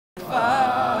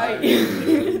fight.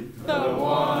 The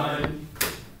one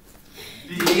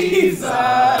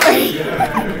desire.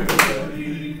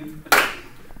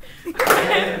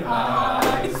 And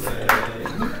I say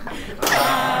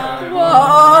I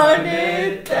want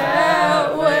it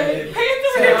that way.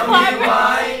 Tell me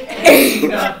why ain't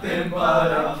nothing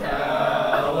but a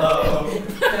callow.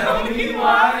 Tell me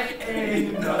why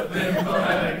ain't nothing but a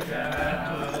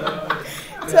callow.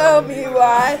 Tell me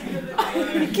why.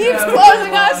 He keeps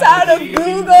closing us out of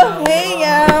Google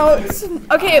Hangouts.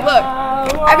 Okay, look.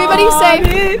 Everybody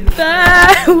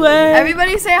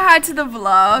say hi to the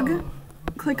vlog.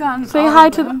 Click on. Say hi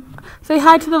to the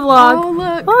vlog. Oh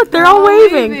look. Oh, they're all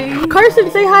waving. Carson,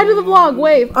 say hi to the vlog.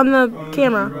 Wave on the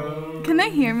camera. Can they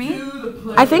hear me?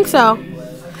 I think so.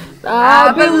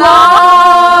 I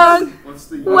belong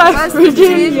West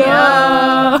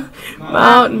Virginia,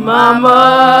 Mountain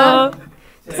Mama,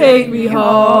 take me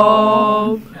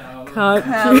home. Callow's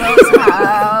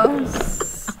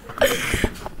house.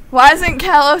 Why isn't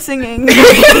Callow singing?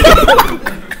 Callow,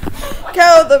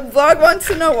 the vlog wants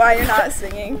to know why you're not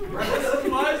singing.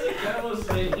 Why isn't Callow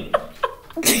singing?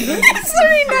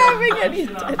 Sorry, not having any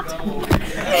attention.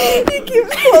 He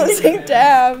keeps closing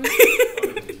tabs.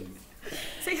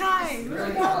 Say hi.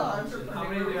 How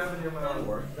many do you have in your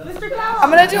mouth? I'm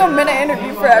gonna do a minute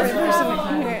interview for every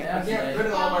person here. I can't fit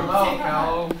it all in my mouth,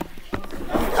 Callow.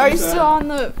 Are you still on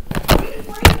the...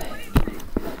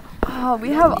 Oh, we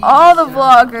have all the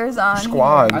vloggers on.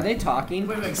 Squad. Are they talking?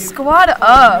 Squad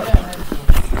up.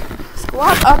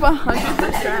 Squad up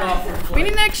 100%. We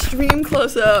need an extreme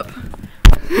close up.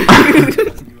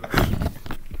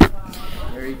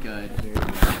 Very good.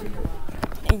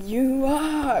 You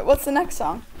are. What's the next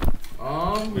song?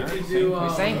 We could do, We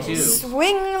sang two.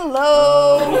 Swing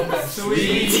low.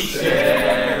 Sweet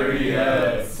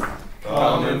chariots,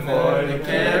 coming for to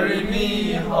carry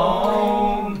me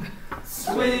home.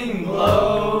 Swing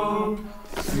low,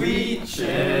 sweet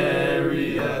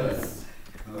chariots,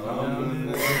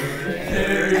 coming for to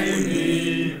carry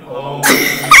me home.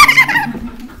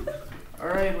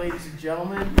 Alright, ladies and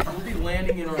gentlemen, we'll be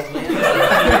landing in Orlando in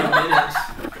 30 minutes.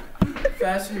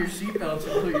 Fasten your seatbelts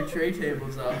and put your tray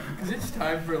tables up, because it's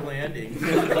time for landing.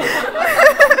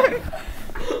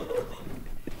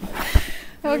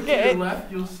 Okay. To your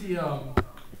left, you'll see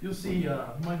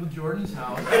Michael Jordan's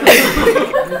house.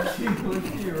 If you look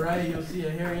to your right, you'll see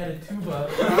a Harrietta tuba.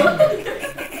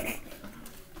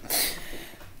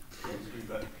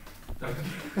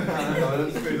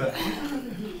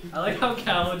 I like how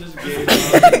Callow just gave up.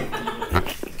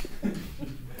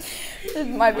 It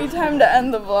might be time to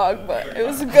end the vlog, but it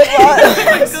was a good one.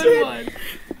 Good one.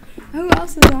 Who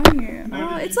else is on here?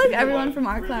 Oh, it's like everyone from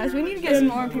our class. We need to get some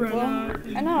more people.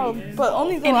 I know, but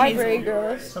only the library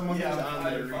girls. Someone who's on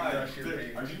there, refresh your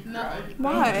page.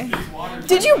 Why?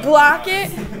 Did you block it?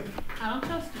 I don't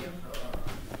trust you.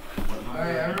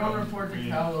 Alright, everyone report to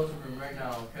Callow's room right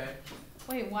now, okay?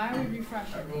 Wait, why are we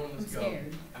refreshing? Everyone, let's go.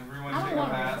 Everyone I don't take a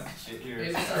want pass. Get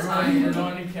here.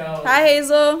 Everyone to Callow. Hi,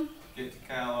 Hazel. Get to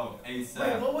Callow Wait,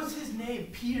 ASAP. what was his name?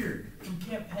 Peter from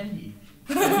Camp Pendy.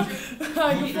 Peter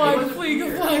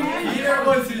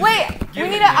was his Wait, we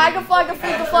need an Iga flag on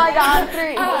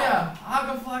 3. Oh yeah,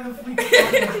 Haga Flaga Fleek.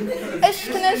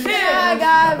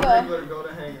 Ishkanishagava. Regular go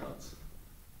to Hangouts.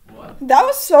 What? That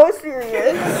was so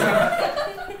serious.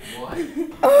 What?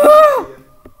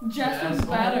 Jess was Oh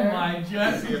better. my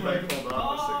Jess. See if I pulled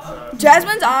off the 6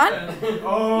 Jasmine's on?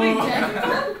 Oh. Wait,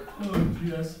 Jess? Oh,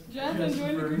 Jess. Jasmine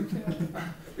joined the group chat.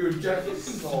 Dude, Jeff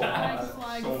is so hot.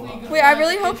 Wait, I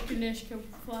really hope.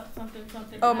 Something.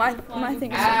 Oh, my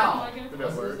thing is. Ow. Did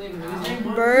that work?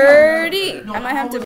 Birdie. I might have to